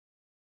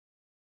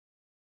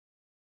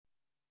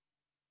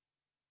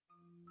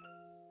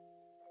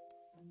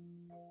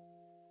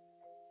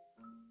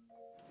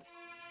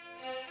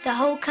The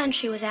whole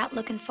country was out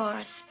looking for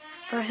us,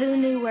 for who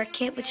knew where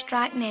Kit would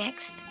strike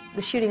next.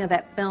 The shooting of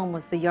that film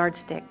was the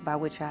yardstick by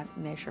which I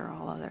measure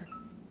all other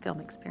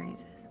film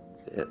experiences.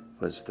 It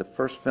was the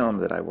first film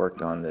that I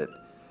worked on that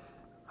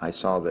I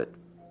saw that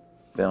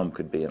film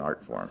could be an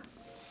art form.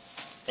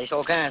 Tastes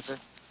all kinds, sir.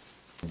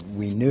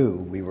 We knew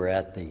we were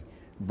at the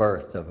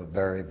birth of a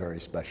very, very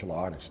special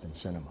artist in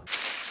cinema.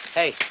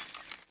 Hey.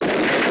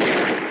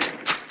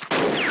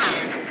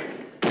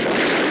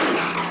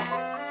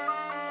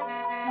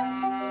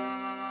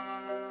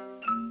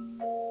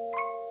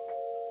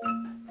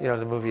 You know,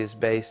 the movie is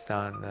based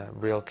on the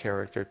real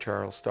character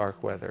Charles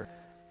Starkweather.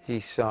 He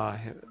saw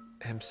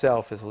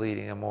himself as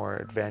leading a more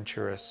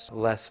adventurous,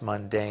 less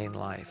mundane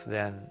life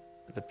than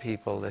the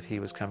people that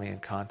he was coming in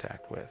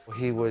contact with.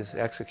 He was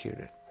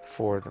executed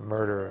for the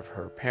murder of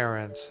her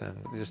parents and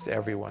just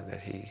everyone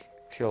that he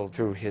killed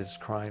through his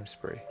crime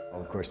spree.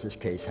 Of course, this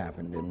case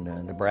happened in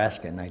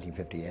Nebraska in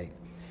 1958,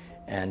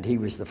 and he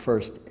was the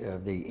first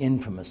of the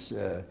infamous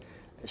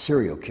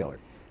serial killer.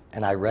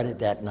 And I read it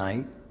that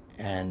night,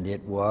 and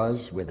it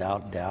was,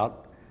 without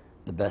doubt,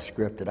 the best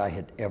script that I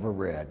had ever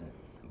read.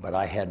 But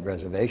I had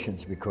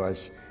reservations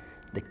because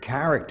the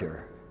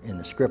character in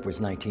the script was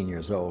 19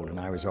 years old, and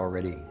I was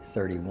already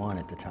 31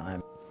 at the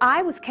time.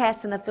 I was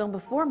cast in the film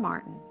before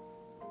Martin.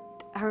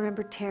 I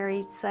remember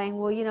Terry saying,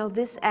 well, you know,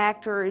 this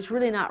actor is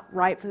really not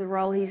right for the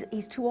role.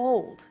 He's too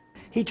old.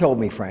 He told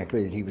me,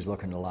 frankly, that he was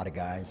looking at a lot of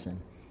guys,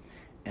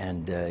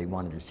 and he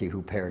wanted to see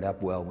who paired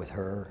up well with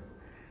her.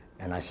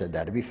 And I said,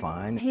 that'd be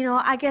fine. You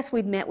know, I guess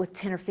we'd met with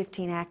 10 or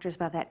 15 actors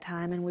by that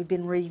time, and we'd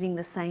been reading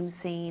the same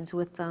scenes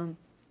with them.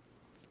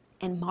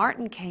 And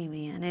Martin came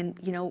in, and,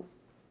 you know,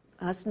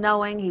 us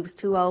knowing he was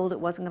too old, it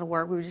wasn't going to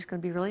work, we were just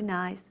going to be really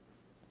nice.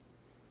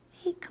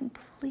 He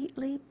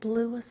completely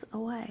blew us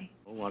away.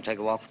 Want to take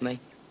a walk with me?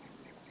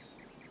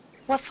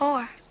 What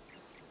for?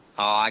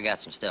 Oh, I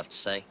got some stuff to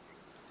say.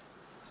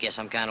 Guess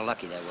I'm kind of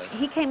lucky that way.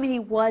 He came in, he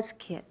was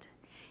Kit.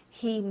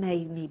 He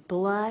made me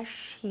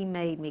blush, he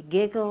made me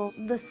giggle.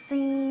 The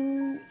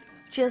scene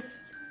just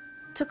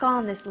took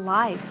on this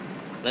life.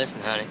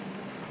 Listen, honey,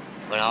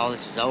 when all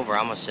this is over,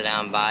 I'm going to sit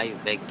down and buy you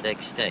a big,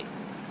 thick steak.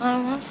 I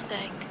don't want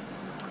steak.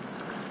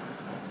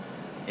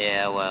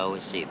 Yeah, well, we'll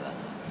see about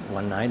that.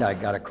 One night I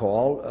got a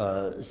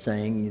call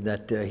saying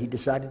that he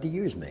decided to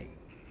use me,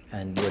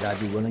 and would I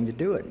be willing to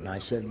do it? And I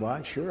said,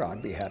 why, sure,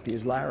 I'd be happy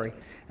as Larry.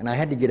 And I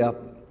had to get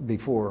up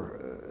before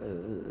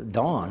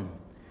dawn,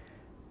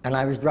 and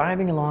I was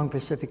driving along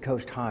Pacific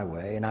Coast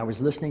Highway, and I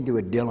was listening to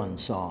a Dylan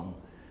song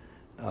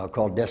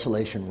called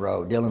Desolation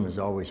Row. Dylan was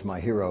always my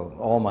hero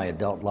all my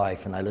adult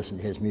life, and I listened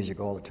to his music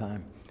all the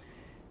time.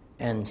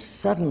 And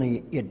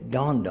suddenly it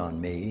dawned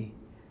on me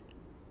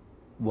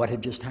what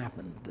had just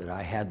happened, that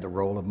I had the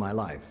role of my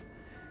life.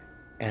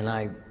 And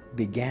I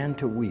began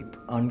to weep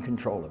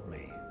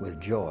uncontrollably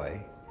with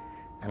joy,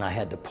 and I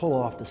had to pull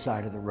off the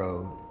side of the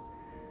road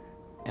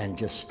and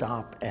just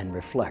stop and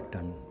reflect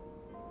on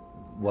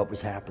what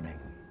was happening.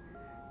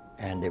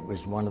 And it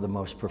was one of the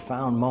most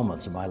profound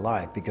moments of my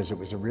life, because it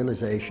was a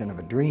realization of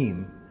a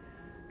dream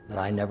that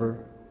I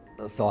never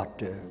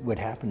thought would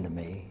happen to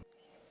me.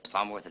 If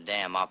I'm worth a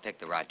damn, I'll pick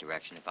the right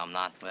direction. If I'm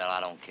not, well, I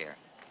don't care.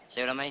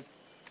 See what I mean?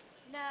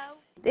 No.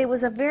 It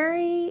was a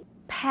very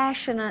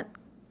passionate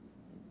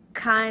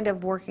kind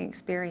of working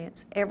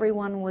experience.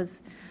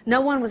 No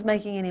one was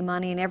making any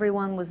money, and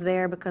everyone was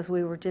there because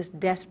we were just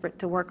desperate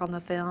to work on the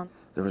film.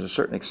 There was a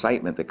certain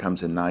excitement that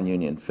comes in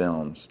non-union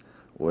films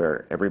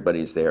where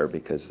everybody's there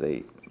because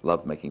they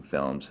love making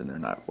films and they're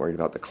not worried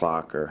about the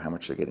clock or how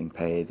much they're getting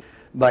paid.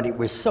 But it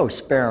was so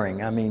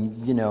sparing. I mean,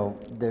 you know,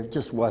 there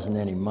just wasn't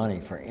any money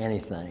for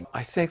anything.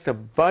 I think the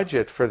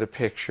budget for the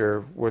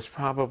picture was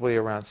probably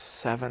around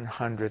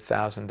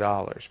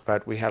 $700,000,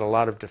 but we had a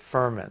lot of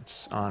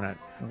deferments on it.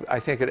 I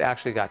think it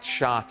actually got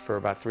shot for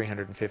about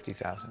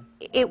 $350,000.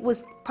 It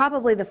was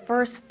probably the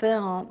first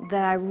film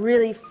that I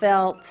really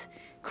felt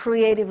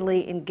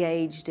creatively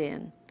engaged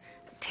in.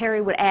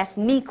 Terry would ask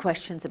me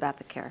questions about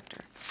the character.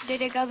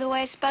 Did it go the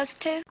way it's supposed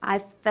to?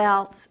 I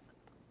felt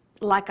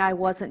like I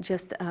wasn't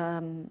just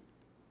an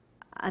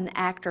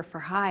actor for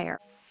hire.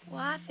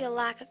 Well, I feel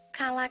like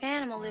kind of like an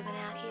animal living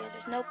out here.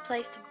 There's no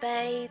place to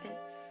bathe and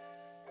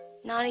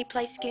not any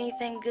place to get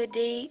anything good to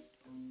eat.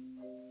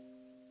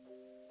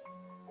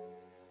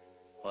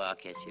 Well, I'll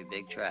catch you a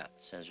big trout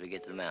as soon as we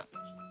get to the mountains.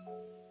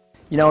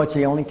 You know, it's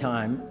the only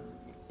time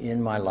in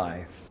my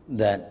life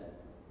that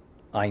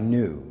I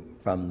knew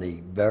from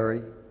the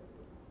very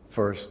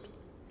first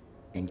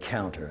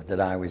encounter that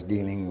I was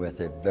dealing with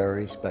a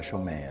very special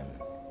man.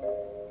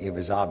 It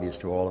was obvious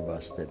to all of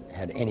us that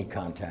had any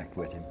contact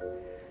with him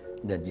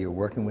that you're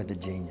working with a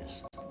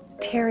genius.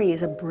 Terry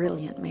is a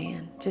brilliant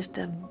man, just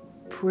a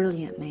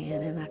brilliant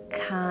man, and a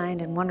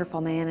kind and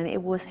wonderful man, and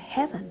it was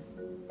heaven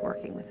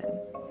working with him.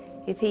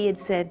 If he had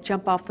said,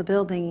 jump off the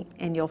building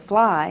and you'll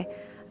fly,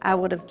 I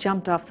would have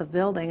jumped off the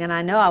building, and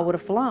I know I would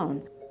have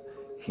flown.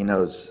 He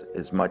knows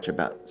as much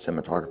about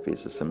cinematography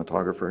as the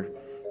cinematographer.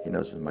 He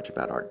knows as much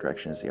about art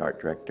direction as the art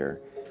director.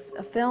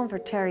 A film for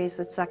Terry is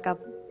it's like a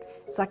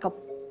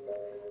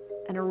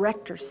an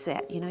erector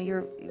set. You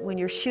know, when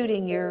you're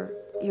shooting,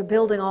 you're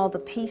building all the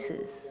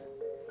pieces.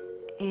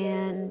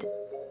 And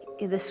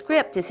the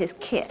script is his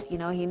kit. You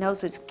know, he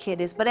knows what his kit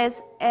is. But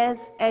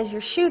as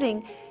you're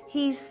shooting,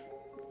 he's,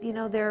 you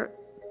know, there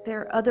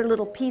are other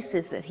little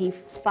pieces that he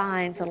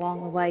finds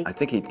along the way. I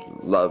think he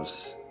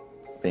loves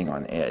being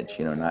on edge,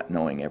 you know, not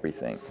knowing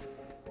everything.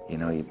 You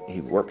know,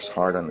 he works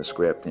hard on the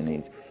script, and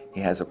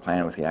he has a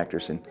plan with the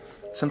actors, and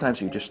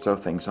sometimes you just throw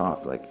things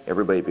off. Like,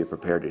 everybody be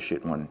prepared to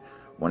shoot one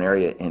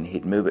area, and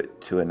he'd move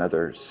it to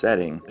another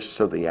setting,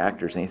 so the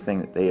actors, anything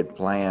that they had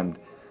planned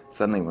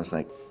suddenly was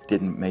like,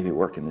 didn't maybe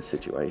work in this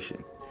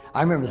situation.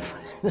 I remember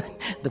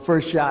the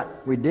first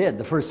shot we did,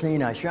 the first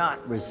scene I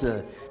shot was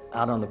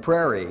out on the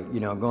prairie, you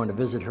know, going to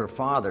visit her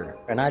father.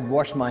 And I'd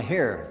washed my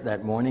hair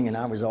that morning, and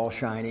I was all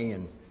shiny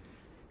and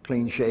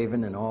clean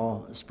shaven and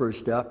all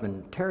spruced up,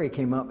 and Terry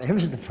came up, and it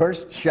was the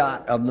first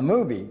shot of the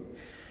movie.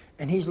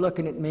 And he's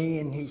looking at me,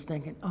 and he's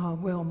thinking, oh,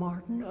 well,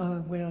 Martin,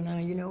 well, now,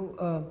 you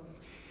know,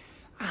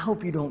 I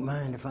hope you don't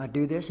mind if I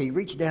do this. He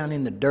reached down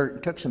in the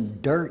dirt, took some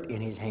dirt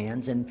in his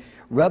hands, and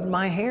rubbed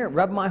my hair,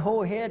 rubbed my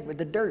whole head with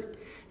the dirt.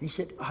 He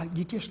said, oh,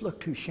 you just look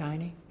too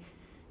shiny.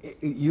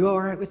 You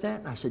all right with that?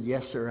 And I said,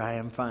 yes, sir, I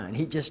am fine.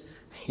 He just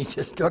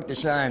took the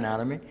shine out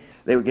of me.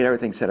 They would get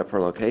everything set up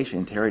for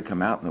location. Terry'd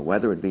come out, and the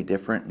weather would be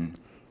different, and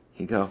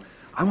he'd go,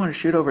 I want to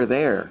shoot over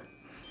there.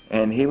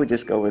 And he would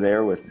just go over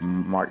there with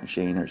Martin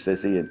Sheen or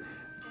Sissy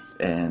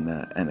and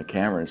the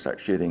camera and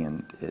start shooting,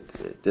 and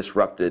it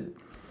disrupted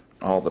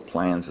all the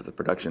plans that the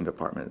production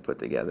department had put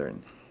together,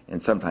 and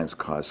sometimes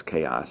caused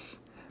chaos.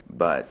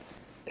 But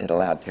it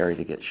allowed Terry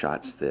to get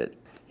shots that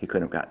he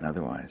couldn't have gotten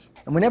otherwise.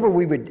 And whenever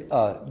we would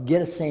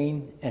get a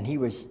scene and he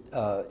was,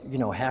 you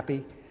know,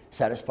 happy,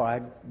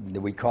 satisfied that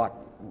we caught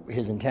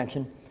his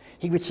intention,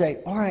 he would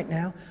say, all right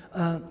now,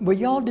 well,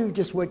 y'all do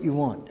just what you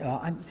want.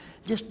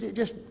 Just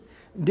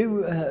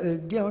do,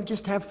 you know,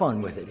 just have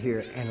fun with it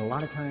here. And a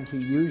lot of times he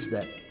used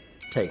that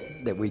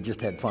take that we just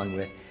had fun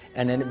with.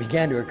 And then it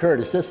began to occur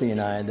to Sissy and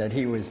I that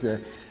he was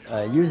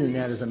using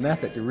that as a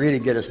method to really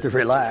get us to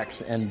relax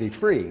and be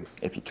free.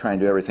 If you try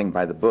and do everything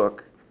by the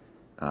book,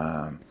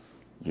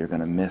 you're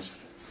going to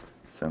miss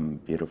some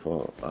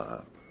beautiful,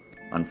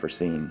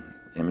 unforeseen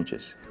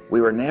images.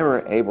 We were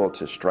never able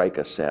to strike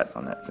a set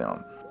on that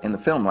film. And the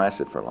film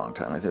lasted for a long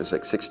time. It was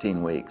like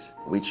 16 weeks.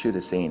 We'd shoot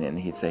a scene, and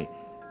he'd say,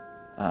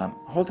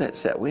 hold that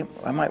set.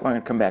 I might want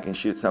to come back and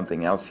shoot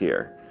something else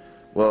here.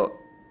 Well,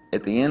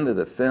 at the end of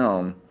the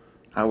film,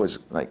 I was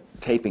like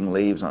taping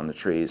leaves on the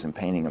trees and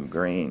painting them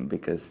green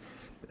because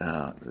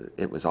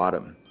it was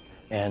autumn.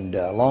 And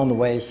along the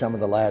way, some of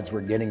the lads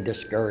were getting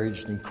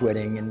discouraged and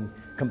quitting and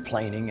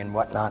complaining and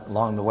whatnot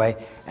along the way.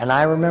 And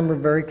I remember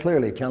very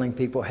clearly telling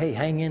people, hey,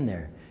 hang in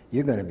there.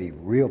 You're going to be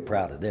real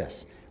proud of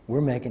this.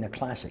 We're making a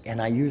classic.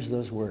 And I used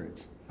those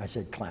words. I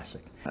said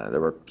classic. There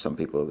were some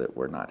people that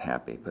were not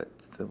happy, but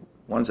the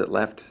ones that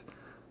left,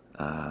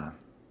 I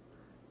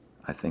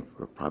think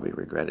will probably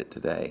regret it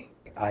today.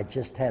 I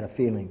just had a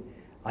feeling.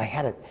 I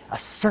had a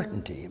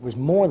certainty. It was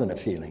more than a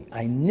feeling.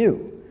 I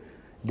knew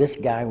this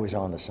guy was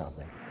onto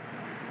something.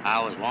 I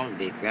always wanted to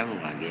be a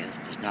criminal, I guess,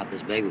 just not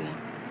this big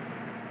one.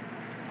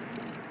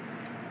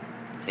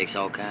 Takes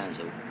all kinds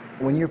of...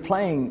 When you're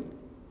playing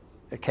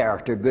a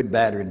character, good,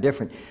 bad, or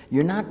indifferent,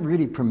 you're not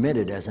really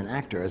permitted as an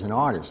actor, as an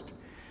artist,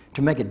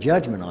 to make a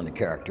judgment on the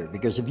character.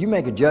 Because if you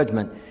make a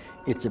judgment,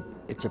 it's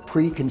a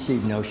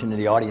preconceived notion and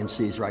the audience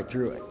sees right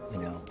through it, you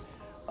know.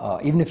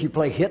 Even if you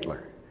play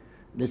Hitler,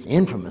 this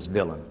infamous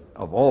villain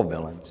of all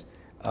villains,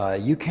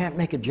 you can't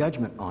make a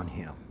judgment on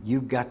him.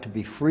 You've got to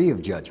be free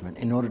of judgment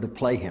in order to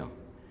play him.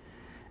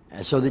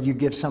 So that you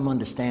give some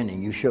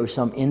understanding, you show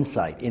some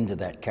insight into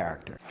that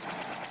character.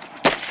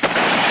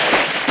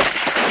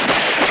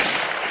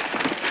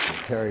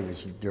 Terry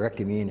was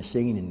directing me in a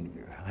scene,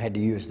 and I had to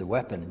use the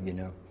weapon, you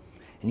know.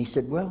 And he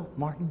said, well,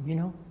 Martin, you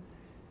know,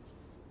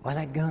 why,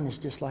 that gun is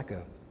just like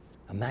a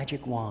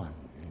magic wand.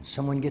 And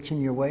someone gets in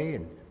your way,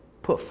 and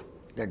poof,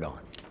 they're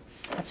gone.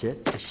 That's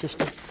it. It's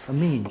just a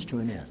means to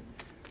an end.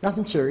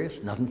 Nothing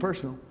serious, nothing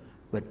personal,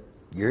 but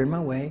you're in my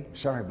way,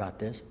 sorry about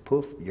this,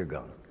 poof, you're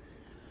gone.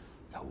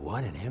 Now,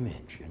 what an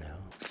image, you know.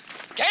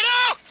 Get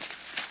out!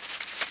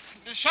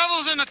 The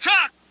shovel's in the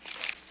truck!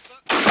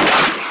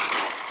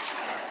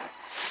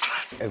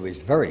 It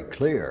was very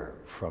clear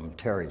from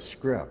Terry's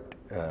script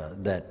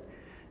that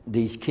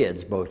these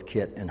kids, both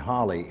Kit and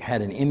Holly,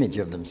 had an image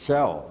of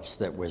themselves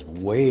that was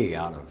way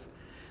out of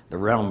the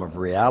realm of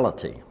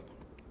reality.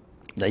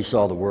 They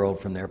saw the world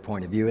from their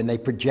point of view, and they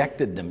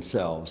projected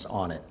themselves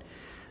on it.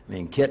 I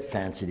mean, Kit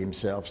fancied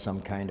himself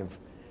some kind of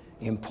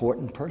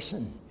important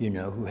person, you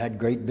know, who had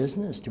great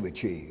business to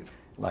achieve.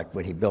 Like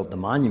when he built the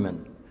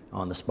monument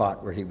on the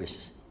spot where he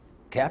was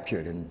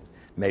captured and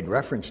made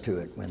reference to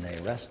it when they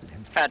arrested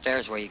him. Right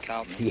there's where you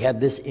caught me. He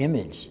had this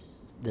image,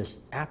 this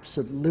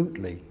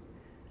absolutely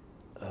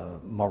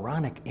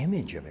moronic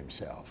image of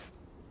himself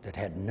that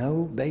had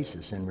no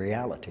basis in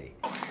reality.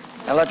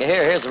 Now look at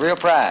here, here's the real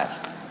prize.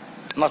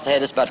 I must have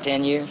had this about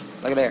 10 years.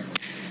 Look at there.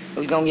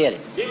 Who's gonna get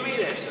it? Give me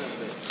that son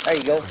of a bitch. There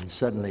you go. And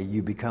suddenly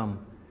you become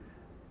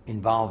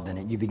involved in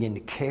it, you begin to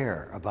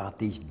care about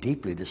these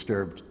deeply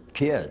disturbed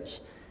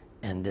kids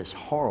and this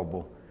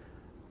horrible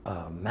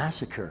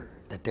massacre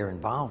that they're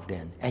involved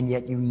in, and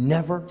yet you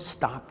never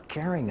stop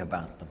caring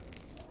about them.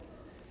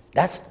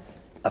 That's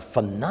a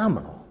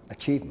phenomenal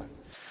achievement.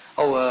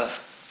 Oh,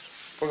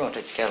 we're going to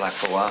take the Cadillac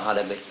for a while. How'd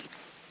that be?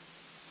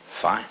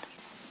 Fine.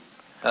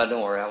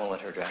 Don't worry, I won't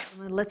let her drive.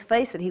 Let's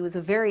face it, he was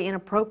a very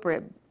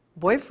inappropriate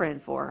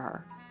boyfriend for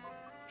her.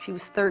 She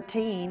was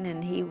 13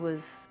 and he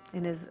was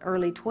in his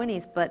early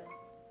 20s, but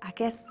I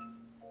guess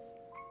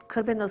could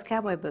have been those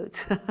cowboy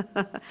boots.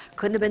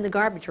 Couldn't have been the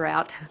garbage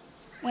route.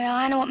 Well,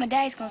 I know what my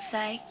daddy's gonna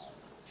say.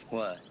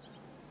 What?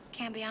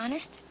 Can't be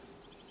honest.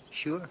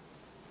 Sure.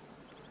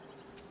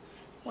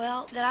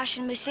 Well, that I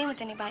shouldn't be seen with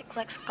anybody that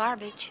collects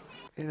garbage.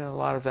 You know, a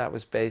lot of that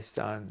was based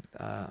on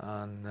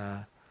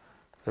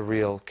the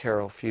real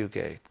Carol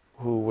Fugate,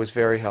 who was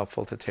very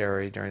helpful to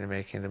Terry during the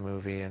making of the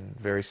movie and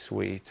very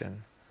sweet,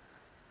 and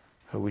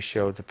who we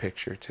showed the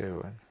picture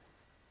to, and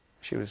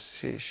she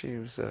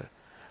was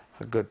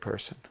a good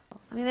person.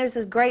 I mean, there's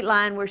this great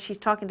line where she's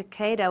talking to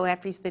Cato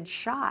after he's been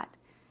shot.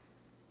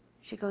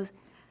 She goes,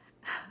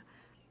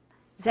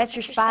 "Is that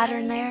your spider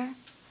in there?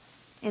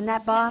 In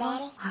that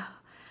bottle?"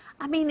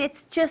 I mean,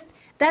 it's just,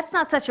 that's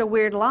not such a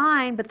weird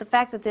line, but the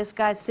fact that this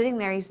guy's sitting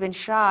there, he's been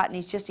shot, and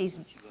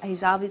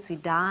he's obviously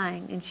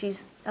dying, and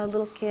she's a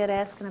little kid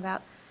asking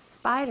about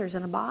spiders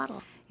in a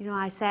bottle. You know,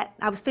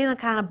 I was feeling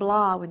kind of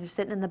blah when you're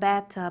sitting in the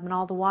bathtub and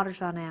all the water's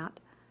run out.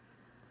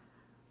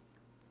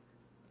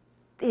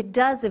 It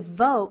does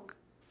evoke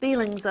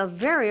feelings of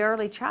very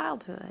early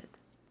childhood,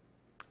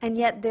 and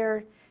yet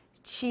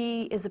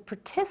she is a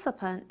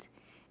participant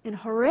in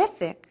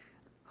horrific,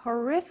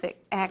 horrific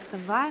acts of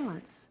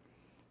violence.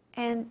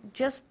 And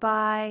just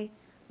by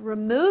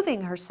removing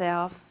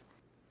herself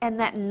and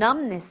that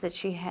numbness that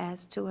she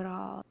has to it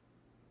all,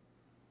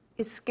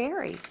 it's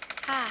scary.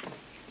 Hi.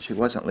 She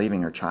wasn't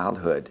leaving her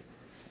childhood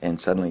and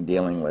suddenly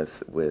dealing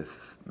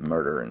with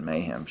murder and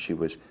mayhem. She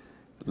was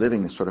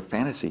living this sort of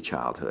fantasy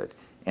childhood.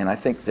 And I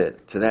think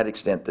that to that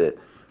extent the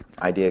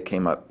idea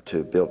came up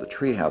to build a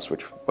treehouse,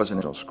 which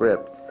wasn't in the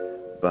script,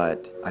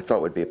 but I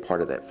thought would be a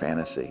part of that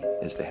fantasy,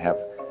 is to have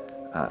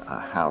a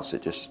house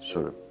that just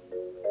sort of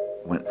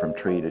went from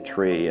tree to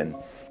tree. And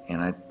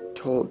I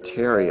told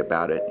Terry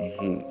about it, and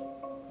he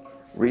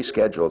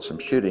rescheduled some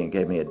shooting and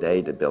gave me a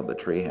day to build the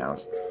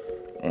treehouse.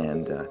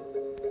 And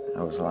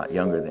I was a lot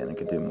younger then and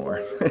could do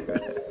more.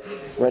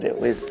 But it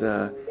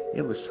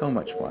was so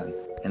much fun.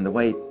 And the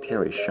way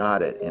Terry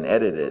shot it and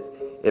edited it,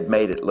 it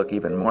made it look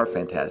even more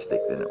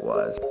fantastic than it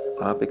was.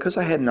 Because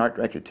I hadn't art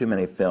directed too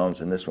many films,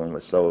 and this one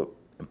was so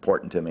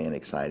important to me and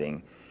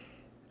exciting,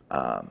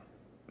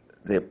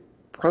 the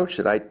approach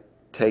that I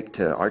take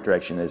to art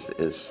direction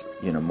is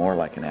you know, more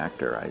like an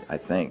actor, I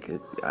think.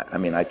 I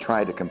mean, I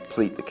try to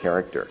complete the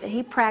character.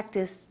 He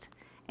practiced,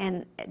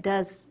 and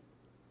does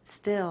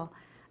still,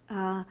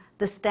 the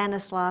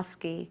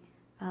Stanislavski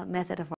method of